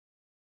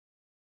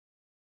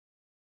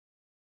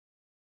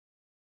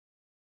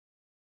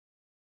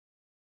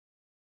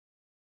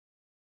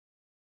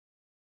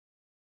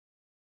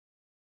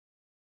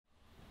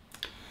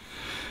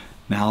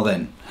Now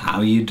then, how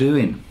are you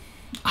doing?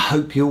 I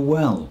hope you're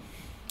well.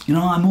 You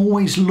know, I'm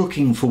always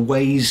looking for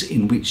ways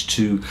in which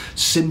to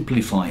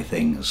simplify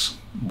things.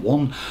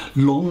 One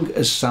long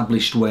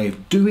established way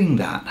of doing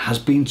that has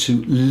been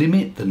to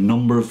limit the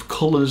number of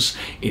colours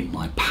in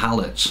my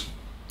palette.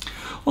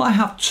 Well, I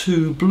have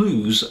 2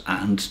 blues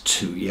and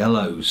 2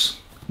 yellows.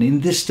 And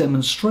in this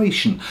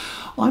demonstration,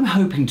 I'm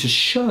hoping to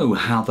show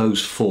how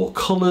those 4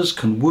 colours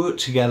can work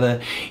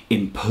together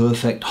in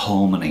perfect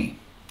harmony.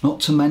 Not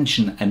to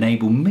mention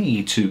enable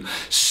me to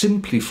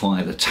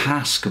simplify the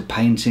task of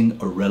painting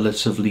a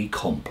relatively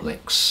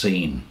complex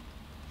scene.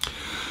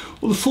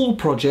 Well, the full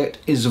project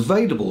is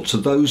available to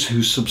those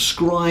who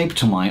subscribe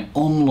to my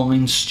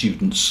online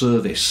student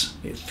service.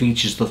 It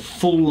features the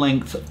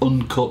full-length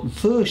uncut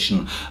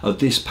version of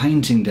this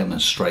painting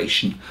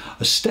demonstration,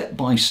 a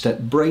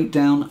step-by-step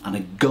breakdown and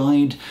a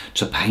guide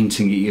to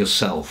painting it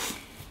yourself.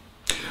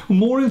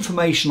 More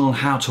information on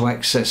how to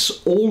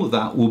access all of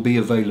that will be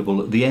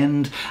available at the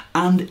end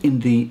and in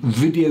the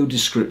video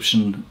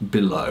description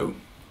below.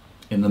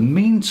 In the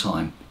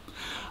meantime,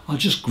 I'll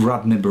just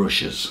grab my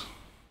brushes.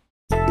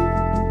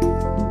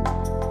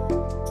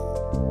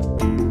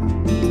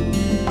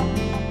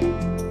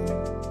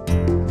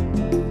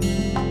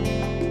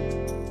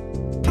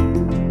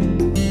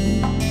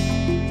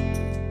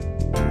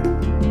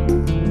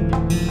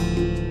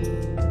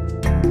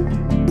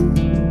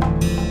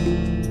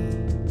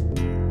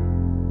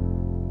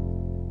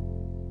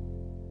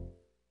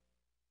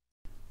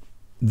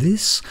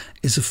 This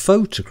is a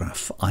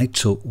photograph I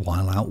took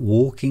while out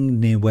walking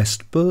near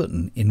West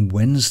Burton in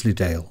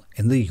Wensleydale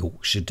in the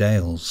Yorkshire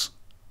Dales.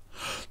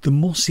 The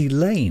mossy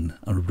lane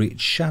and rich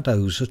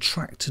shadows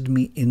attracted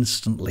me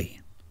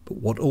instantly, but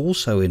what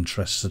also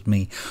interested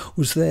me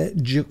was their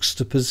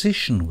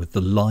juxtaposition with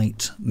the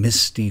light,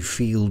 misty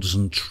fields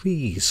and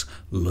trees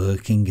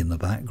lurking in the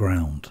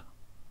background.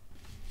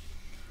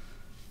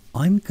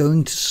 I'm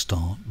going to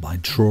start by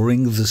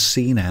drawing the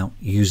scene out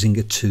using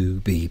a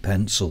 2B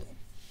pencil.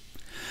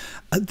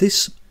 At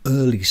this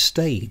early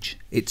stage,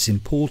 it's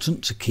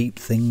important to keep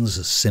things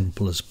as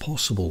simple as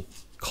possible,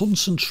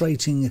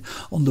 concentrating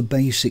on the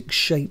basic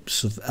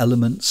shapes of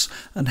elements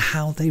and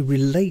how they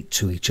relate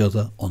to each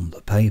other on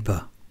the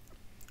paper.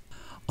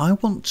 I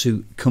want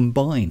to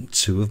combine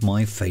 2 of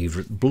my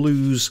favourite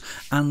blues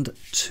and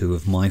 2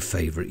 of my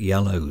favourite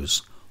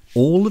yellows,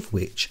 all of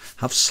which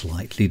have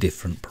slightly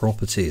different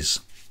properties.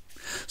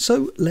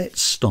 So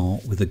let's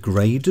start with a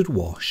graded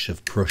wash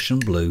of Prussian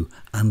blue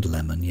and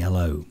lemon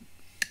yellow.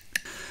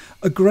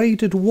 A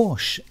graded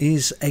wash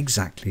is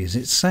exactly as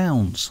it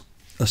sounds,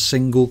 a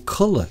single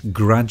colour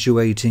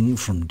graduating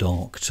from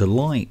dark to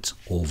light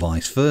or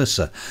vice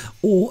versa,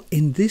 or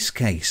in this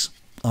case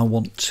I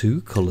want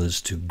 2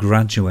 colours to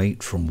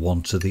graduate from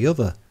one to the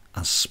other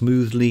as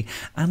smoothly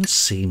and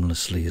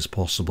seamlessly as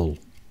possible.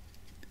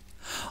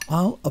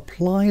 I'll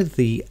apply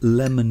the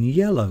lemon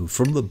yellow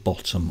from the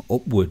bottom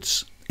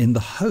upwards in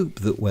the hope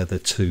that where the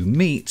 2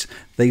 meet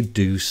they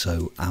do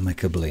so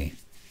amicably.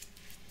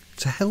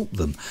 To help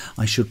them,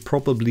 I should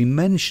probably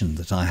mention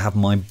that I have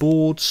my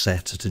board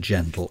set at a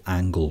gentle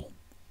angle.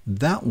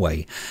 That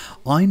way,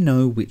 I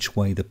know which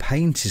way the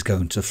paint is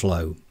going to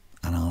flow,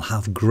 and I'll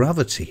have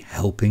gravity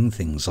helping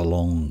things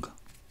along.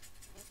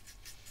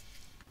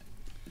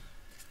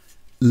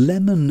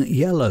 Lemon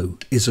yellow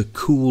is a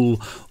cool,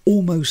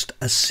 almost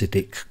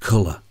acidic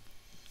colour.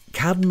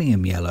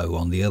 Cadmium yellow,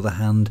 on the other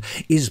hand,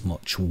 is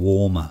much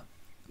warmer.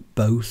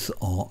 Both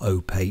are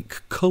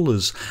opaque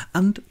colours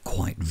and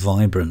quite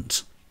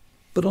vibrant.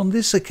 But on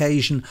this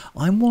occasion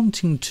I'm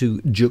wanting to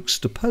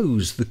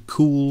juxtapose the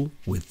cool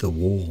with the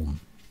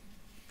warm.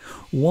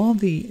 While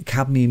the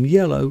cadmium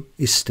yellow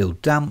is still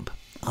damp,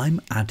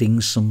 I'm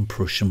adding some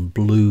Prussian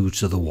blue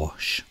to the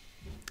wash.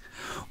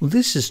 Well,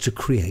 this is to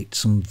create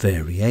some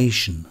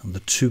variation, and the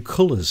 2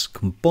 colours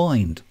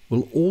combined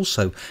will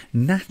also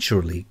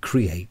naturally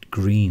create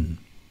green.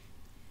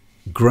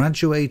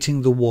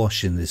 Graduating the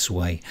wash in this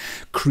way,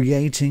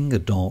 creating a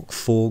dark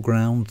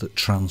foreground that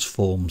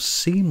transforms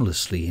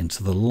seamlessly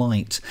into the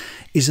light,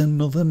 is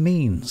another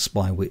means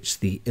by which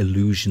the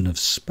illusion of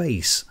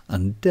space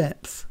and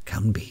depth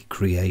can be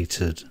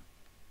created.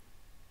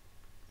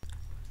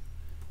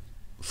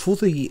 For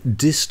the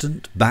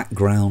distant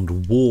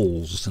background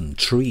walls and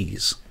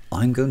trees,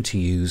 I'm going to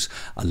use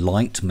a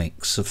light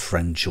mix of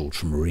French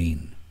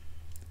ultramarine.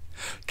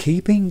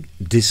 Keeping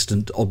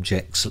distant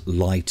objects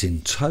light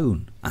in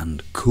tone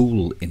and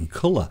cool in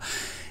colour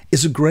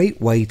is a great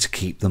way to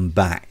keep them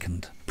back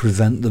and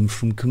prevent them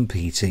from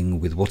competing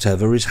with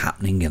whatever is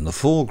happening in the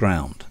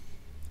foreground.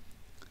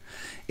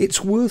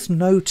 It's worth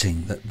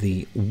noting that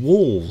the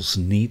walls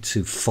need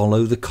to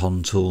follow the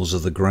contours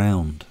of the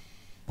ground.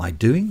 By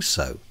doing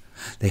so,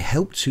 they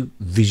help to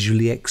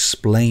visually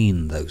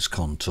explain those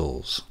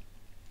contours.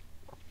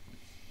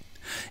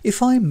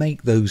 If I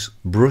make those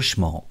brush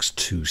marks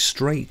too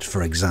straight,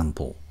 for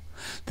example,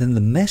 then the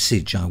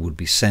message I would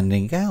be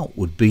sending out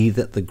would be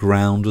that the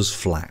ground was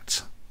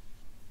flat.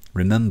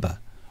 Remember,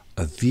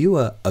 a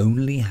viewer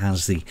only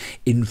has the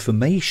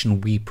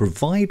information we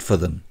provide for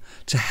them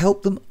to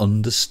help them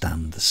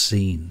understand the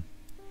scene.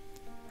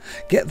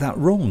 Get that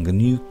wrong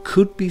and you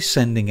could be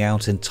sending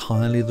out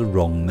entirely the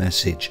wrong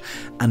message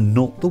and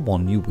not the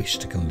one you wish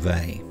to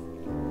convey.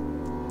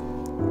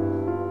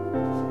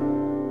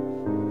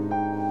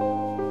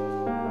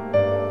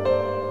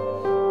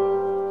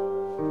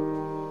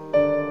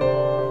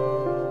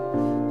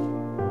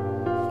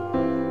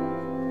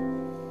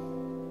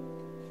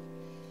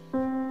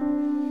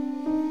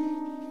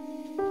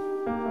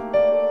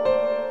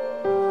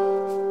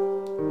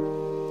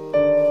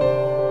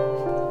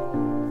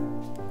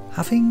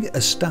 Having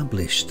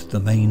established the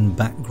main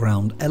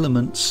background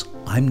elements,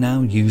 I'm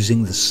now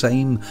using the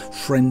same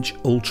French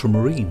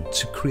ultramarine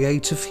to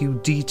create a few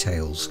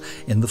details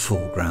in the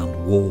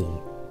foreground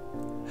wall.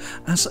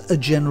 As a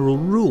general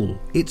rule,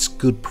 it's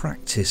good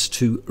practice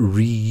to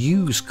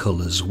reuse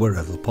colours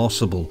wherever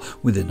possible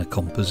within a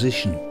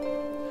composition.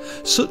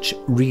 Such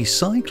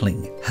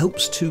recycling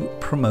helps to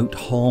promote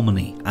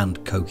harmony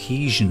and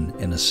cohesion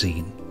in a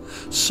scene,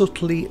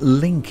 subtly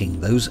linking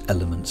those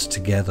elements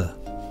together.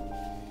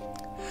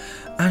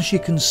 As you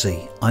can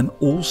see, I'm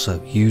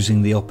also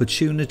using the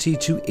opportunity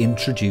to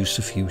introduce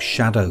a few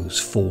shadows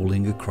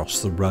falling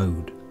across the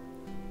road.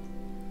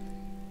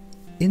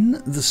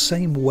 In the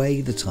same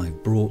way that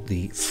I've brought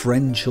the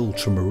French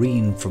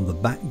ultramarine from the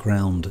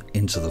background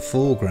into the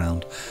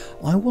foreground,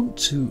 I want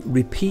to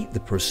repeat the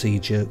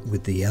procedure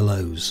with the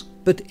yellows,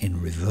 but in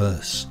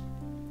reverse.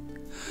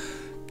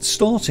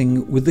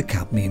 Starting with the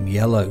cadmium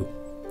yellow,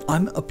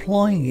 I'm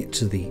applying it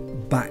to the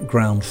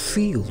background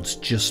fields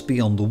just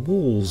beyond the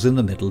walls in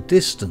the middle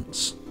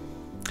distance.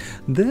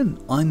 Then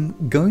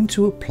I'm going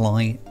to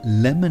apply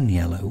lemon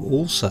yellow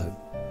also,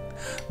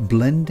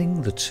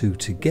 blending the two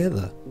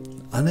together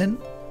and then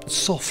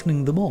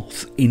softening them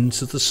off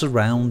into the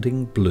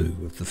surrounding blue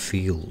of the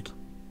field.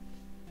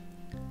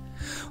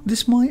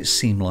 This might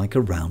seem like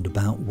a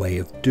roundabout way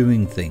of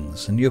doing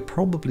things, and you're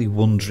probably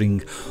wondering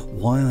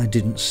why I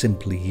didn't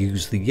simply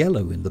use the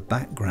yellow in the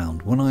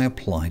background when I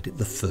applied it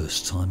the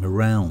first time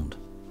around.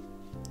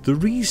 The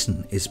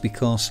reason is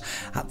because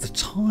at the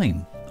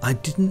time I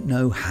didn't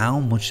know how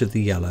much of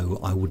the yellow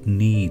I would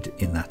need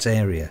in that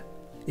area,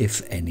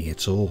 if any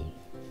at all.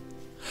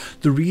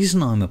 The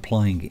reason I'm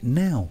applying it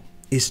now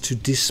is to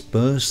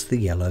disperse the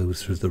yellow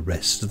through the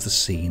rest of the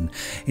scene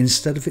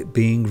instead of it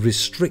being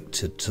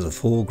restricted to the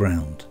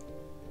foreground.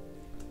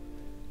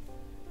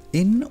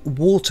 In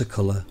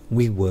watercolour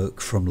we work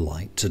from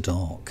light to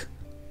dark.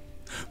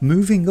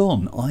 Moving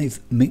on, I've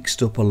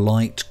mixed up a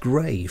light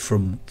grey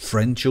from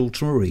French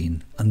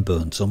ultramarine and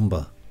burnt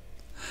umber.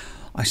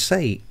 I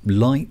say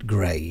light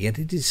grey, yet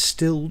it is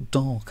still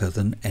darker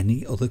than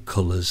any other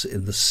colours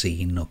in the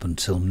scene up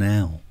until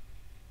now.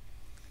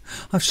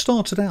 I've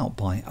started out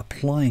by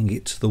applying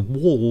it to the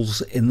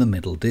walls in the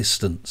middle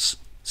distance,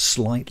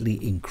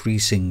 slightly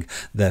increasing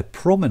their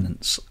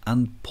prominence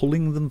and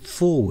pulling them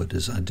forward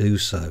as I do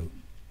so.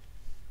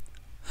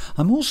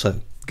 I'm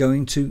also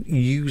going to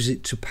use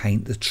it to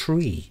paint the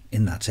tree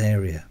in that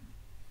area.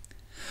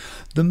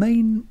 The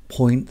main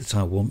point that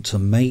I want to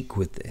make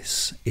with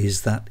this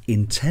is that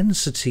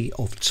intensity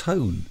of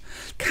tone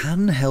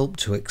can help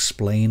to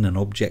explain an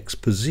object's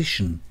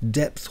position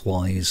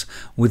depth-wise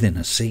within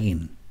a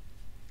scene.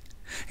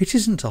 It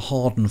isn't a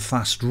hard and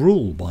fast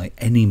rule by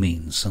any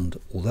means, and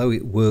although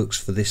it works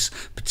for this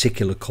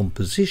particular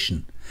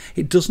composition,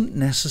 it doesn't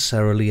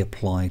necessarily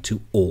apply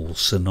to all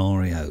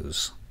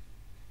scenarios.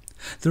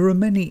 There are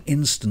many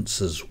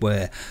instances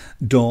where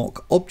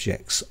dark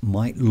objects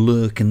might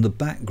lurk in the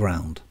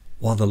background,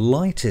 while the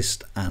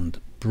lightest and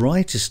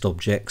brightest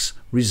objects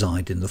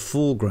reside in the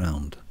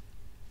foreground.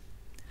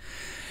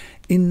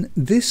 In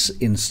this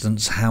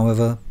instance,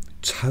 however,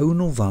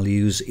 tonal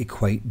values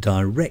equate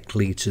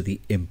directly to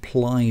the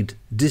implied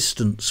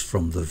distance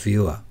from the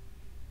viewer.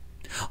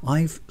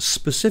 I've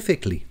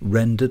specifically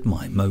rendered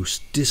my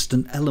most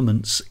distant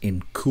elements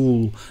in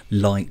cool,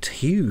 light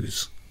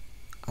hues.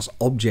 As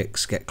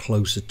objects get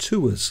closer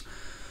to us,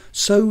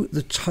 so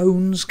the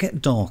tones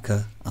get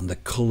darker and the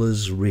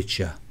colours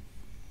richer.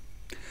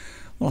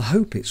 Well, I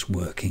hope it's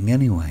working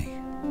anyway.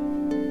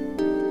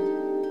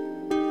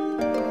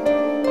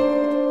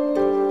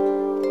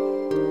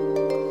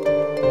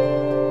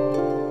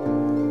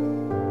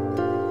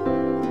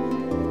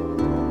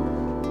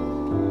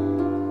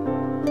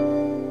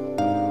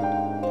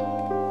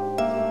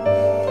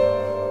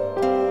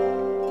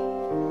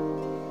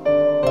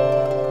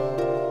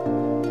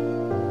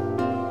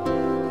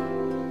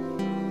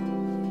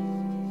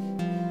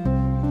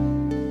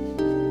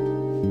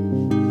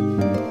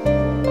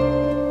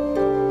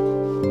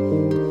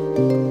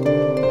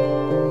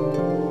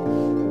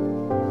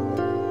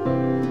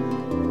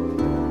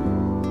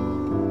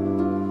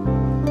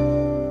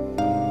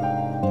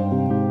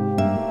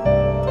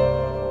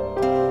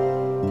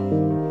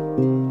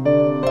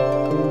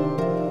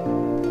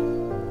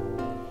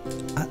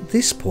 At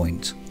this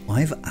point,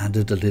 I've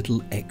added a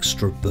little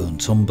extra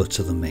burnt umber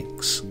to the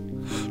mix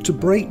to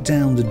break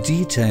down the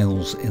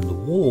details in the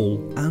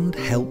wall and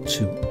help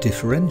to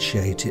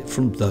differentiate it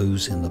from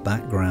those in the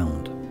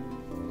background.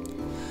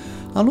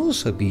 I'll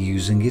also be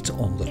using it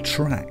on the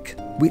track,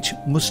 which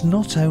must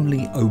not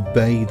only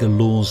obey the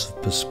laws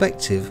of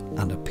perspective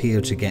and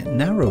appear to get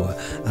narrower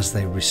as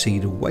they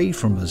recede away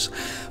from us,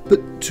 but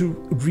to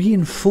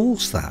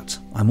reinforce that,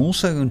 I'm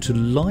also going to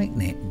lighten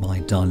it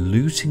by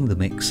diluting the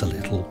mix a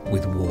little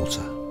with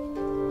water.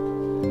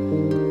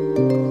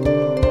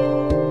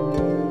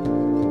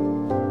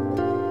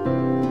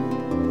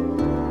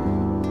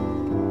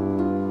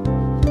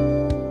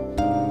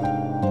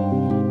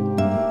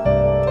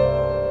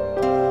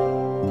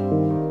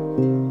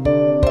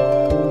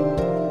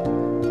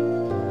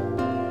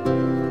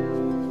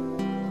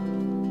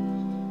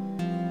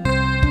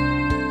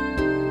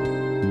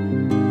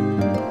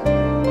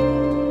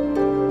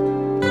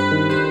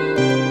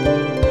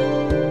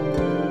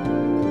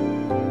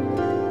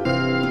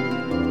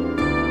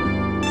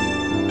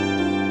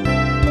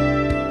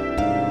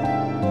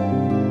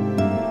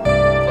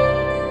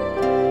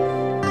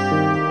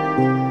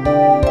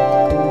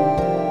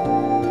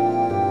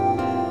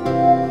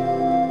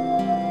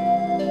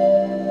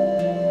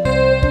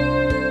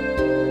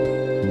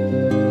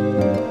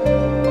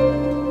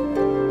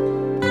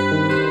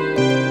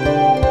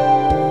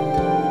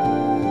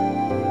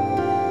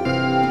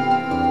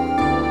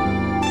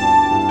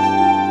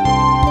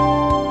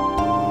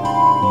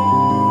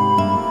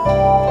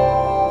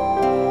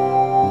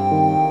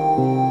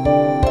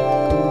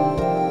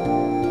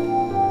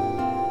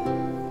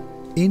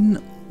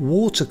 In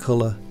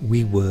watercolour,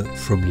 we work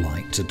from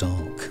light to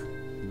dark.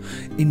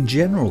 In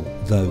general,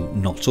 though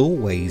not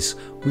always,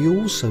 we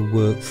also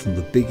work from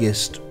the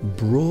biggest,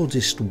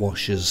 broadest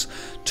washes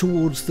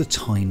towards the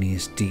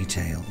tiniest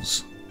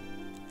details.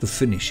 The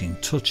finishing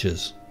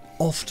touches,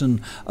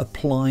 often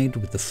applied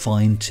with the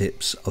fine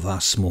tips of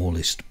our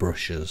smallest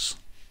brushes.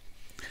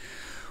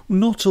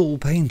 Not all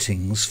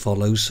paintings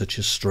follow such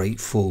a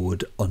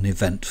straightforward,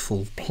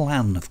 uneventful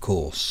plan, of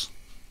course.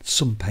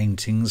 Some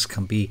paintings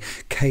can be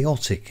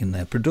chaotic in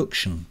their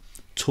production,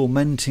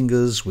 tormenting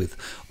us with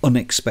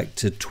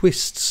unexpected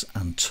twists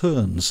and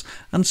turns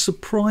and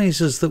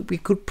surprises that we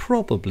could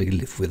probably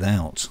live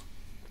without.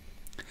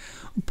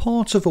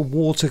 Part of a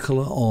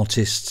watercolour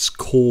artist's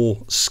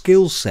core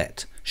skill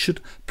set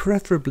should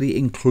preferably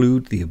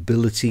include the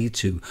ability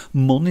to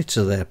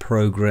monitor their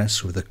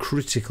progress with a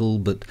critical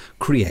but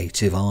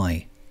creative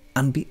eye,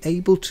 and be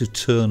able to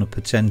turn a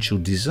potential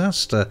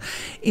disaster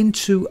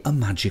into a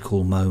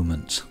magical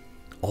moment,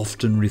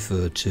 often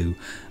referred to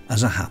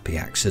as a happy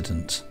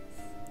accident.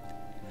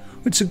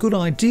 It's a good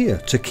idea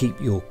to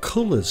keep your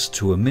colours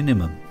to a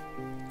minimum.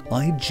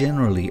 I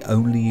generally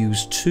only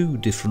use 2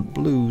 different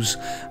blues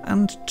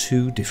and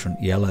 2 different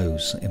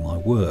yellows in my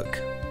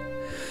work.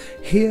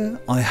 Here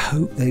I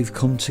hope they've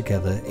come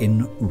together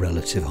in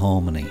relative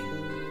harmony,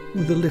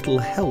 with a little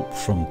help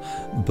from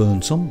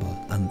burnt umber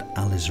and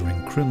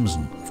alizarin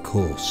crimson, of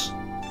course.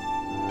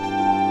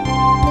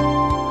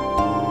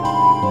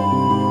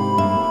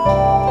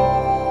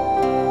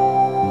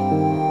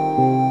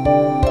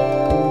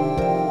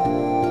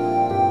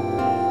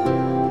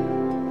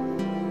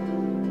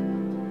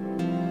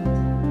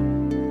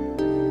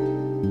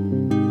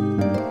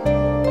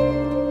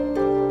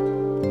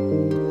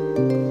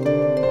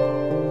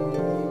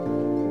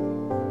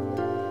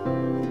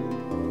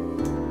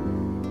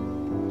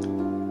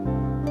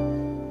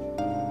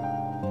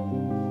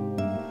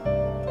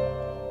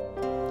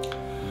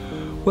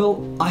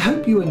 Well, I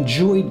hope you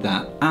enjoyed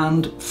that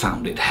and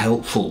found it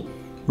helpful.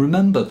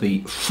 Remember, the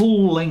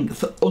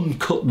full-length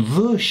uncut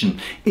version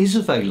is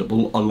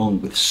available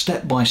along with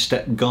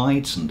step-by-step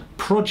guides and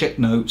project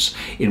notes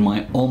in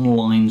my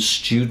online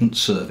student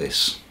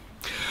service.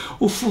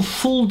 Well, for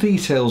full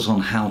details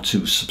on how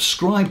to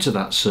subscribe to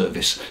that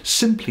service,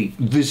 simply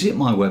visit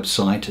my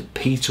website at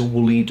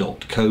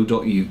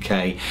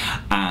peterwoolley.co.uk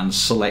and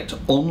select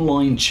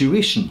Online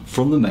Tuition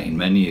from the main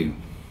menu.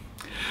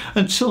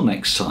 Until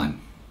next time,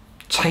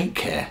 take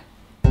care.